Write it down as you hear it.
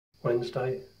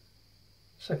Wednesday,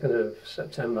 2nd of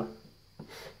September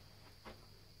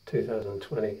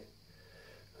 2020.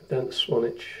 Down to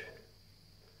Swanage,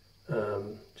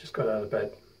 just got out of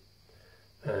bed,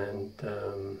 and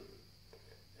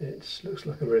it looks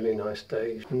like a really nice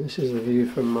day. And this is the view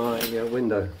from my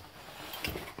window.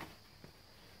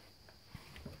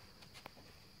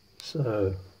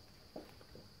 So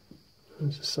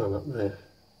there's the sun up there.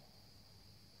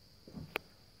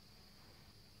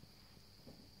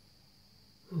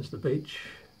 There's the beach.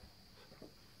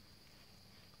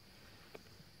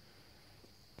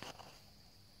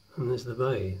 And there's the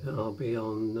bay that I'll be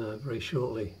on very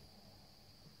shortly.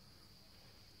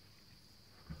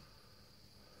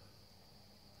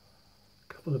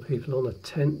 A couple of people on a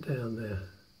tent down there.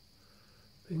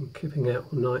 Been keeping out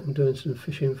all night and doing some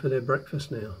fishing for their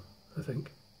breakfast now, I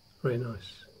think. Very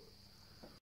nice.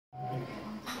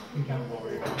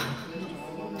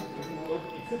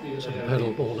 Some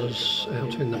pedal boarders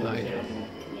out in the bay.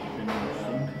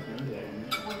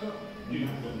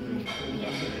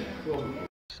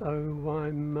 So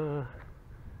I'm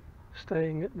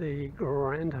staying at the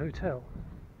Grand Hotel.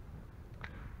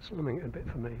 Slumming it a bit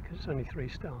for me because it's only 3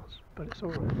 stars, but it's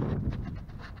alright.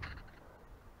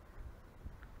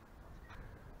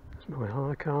 It's my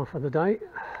hire car for the day,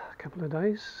 a couple of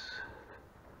days.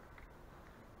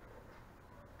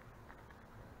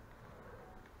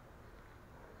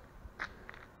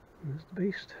 There's the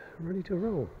beast, ready to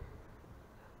roll.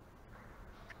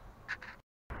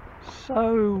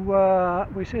 So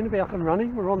we seem to be up and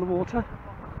running, we're on the water,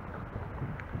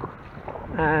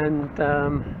 and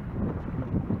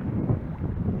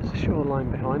there's a shoreline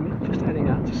behind me, just heading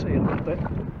out to sea a little bit.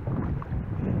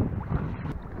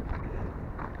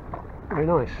 Very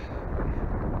nice.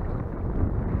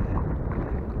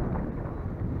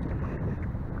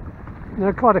 There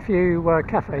are quite a few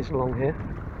cafes along here.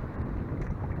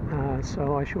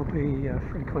 So I shall be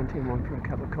frequenting one for a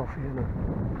cup of coffee and a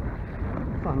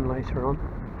fun later on.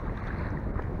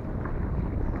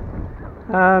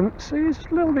 Sea is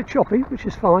a little bit choppy, which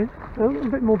is fine. A little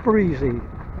bit more breezy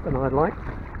than I'd like.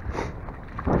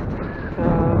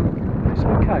 It's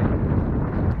okay.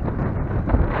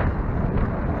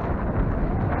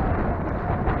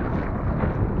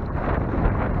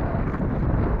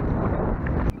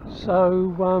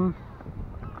 So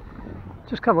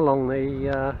just come along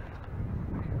the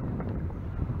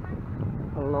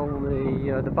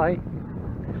bay.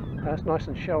 It's nice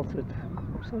and sheltered.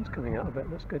 The sun's coming out a bit.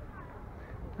 That's good.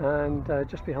 And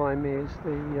just behind me is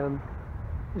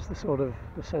the sort of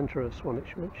the centre of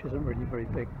Swanage, which isn't really very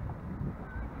big.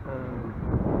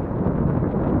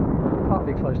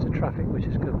 Partly close to traffic, which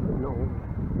is good, but not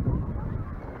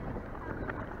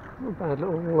a bad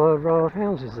little row of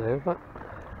houses there, but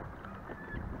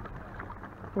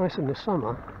nice in the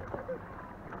summer.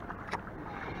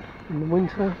 In the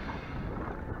winter,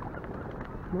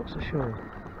 not so sure.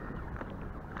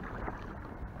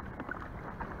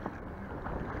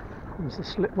 There's the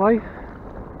slipway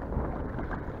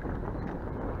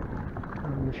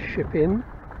and the ship in.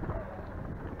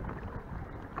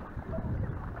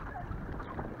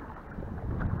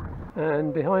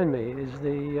 And behind me is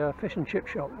the fish and chip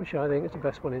shop, which I think is the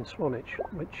best one in Swanage,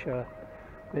 which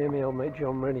me and my old mate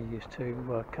John Rennie used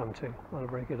to come to on a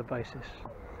regular basis.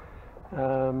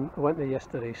 I went there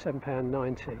yesterday.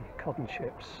 £7.90 cotton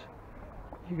chips.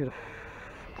 You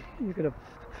could have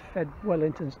fed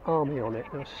Wellington's army on it.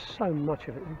 There was so much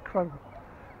of it, incredible.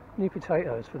 New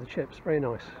potatoes for the chips, very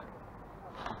nice.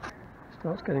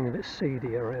 Starts getting a bit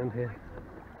seedy around here.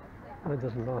 That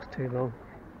doesn't last too long.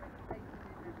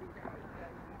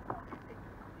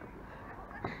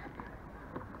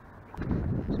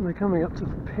 So we're coming up to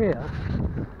the pier,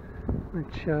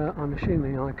 which I'm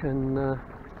assuming I can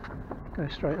go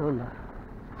straight under.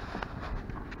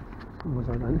 As long as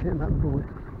I don't hit that buoy.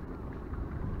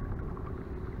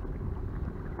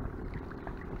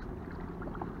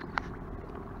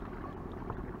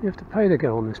 You have to pay to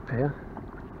go on this pier,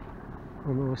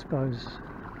 although I suppose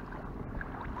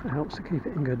if it helps to keep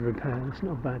it in good repair, it's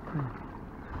not a bad thing.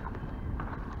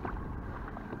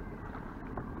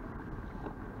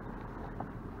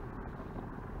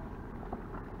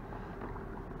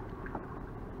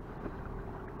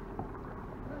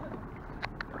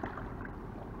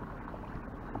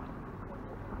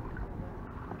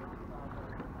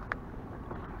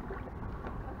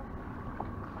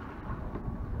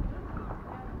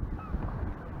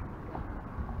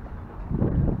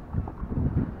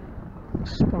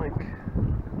 Spike.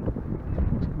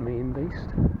 It's a mean beast.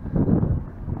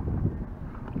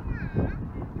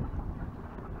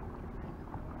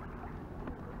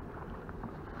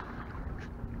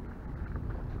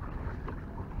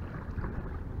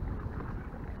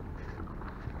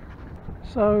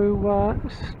 So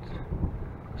it's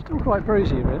still quite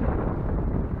breezy really.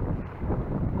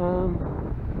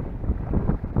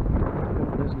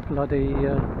 There's a bloody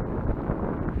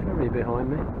ferry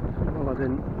behind me. Well, I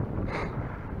didn't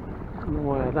get in the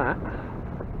way of that.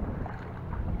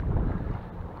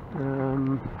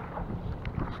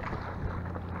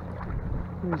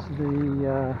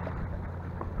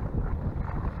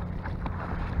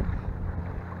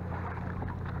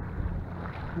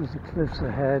 There's the cliffs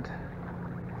ahead,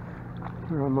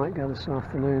 where I might go this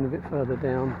afternoon, a bit further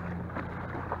down.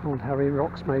 Old Harry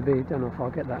Rocks maybe, don't know if I'll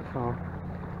get that far.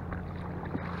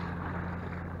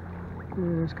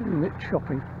 It's getting a bit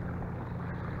choppy.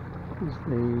 There's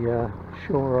the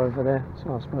shore over there,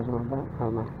 so I suppose I'm about, I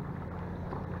don't know,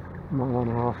 a mile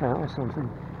and a half out or something,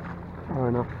 far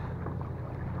enough.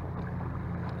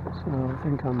 So I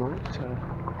think I might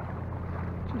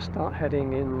just start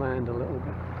heading inland a little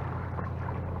bit.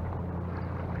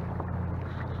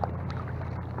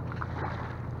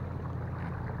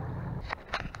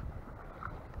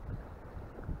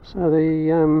 So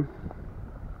the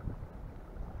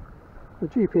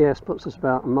GPS puts us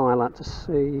about a mile out to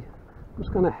sea. I was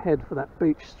going to head for that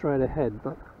beach straight ahead,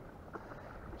 but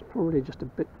it's probably just a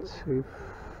bit too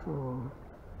far.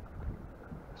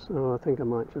 So I think I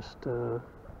might just head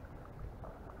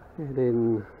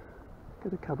in,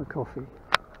 get a cup of coffee.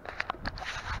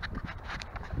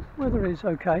 Weather is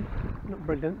okay, not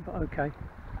brilliant, but okay.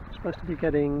 It's supposed to be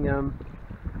getting a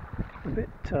bit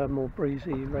more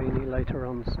breezy, rainy later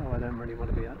on, so I don't really want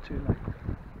to be out too late.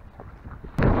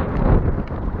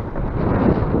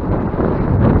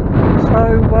 So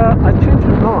I changed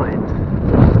my mind,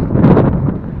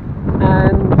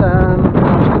 and I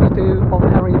was going to do Old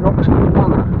Harry Rocks and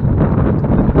Runner,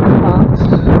 but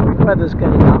the weather's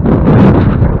getting up,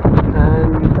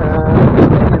 and it's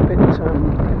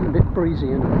getting a bit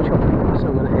breezy and choppy, so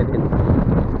I'm going to head in.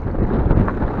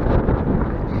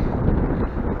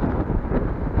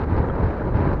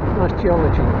 Nice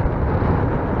geology.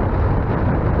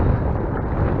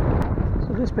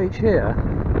 So this beach here,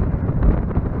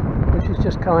 which is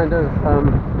just kind of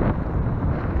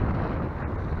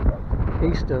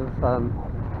east of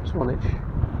Swanage,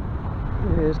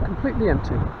 is completely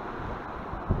empty.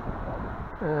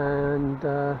 And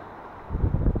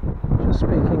just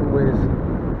speaking with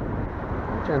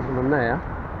a gentleman there,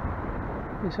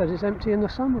 he said it's empty in the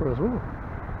summer as well.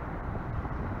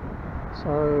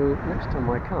 So next time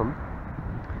I come,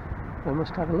 I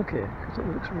must have a look here, because it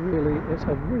looks really, it's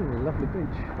a really lovely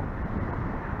beach.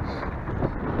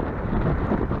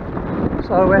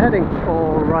 So we're heading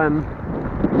for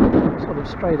sort of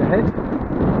straight ahead.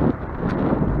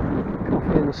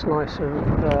 Coffee and a slice of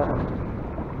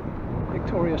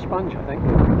Victoria sponge, I think.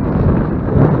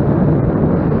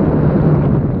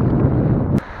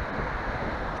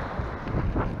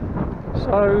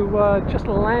 So just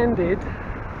landed.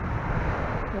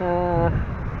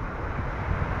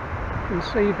 You can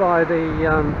see by the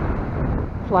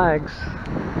flags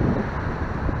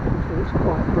it's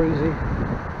quite breezy,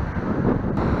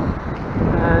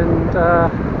 and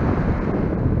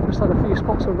just had a few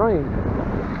spots of rain,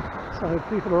 so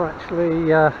people are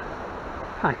actually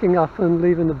packing up and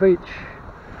leaving the beach,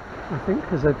 I think,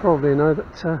 because they probably know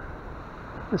that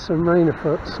there's some rain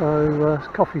afoot, so it's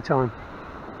coffee time.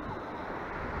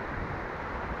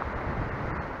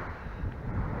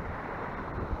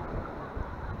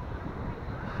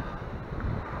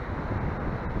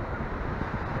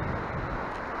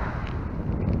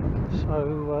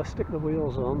 So stick the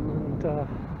wheels on and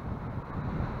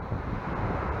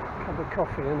cup of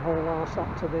coffee and haul ass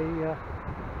up to the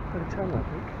hotel, I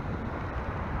think.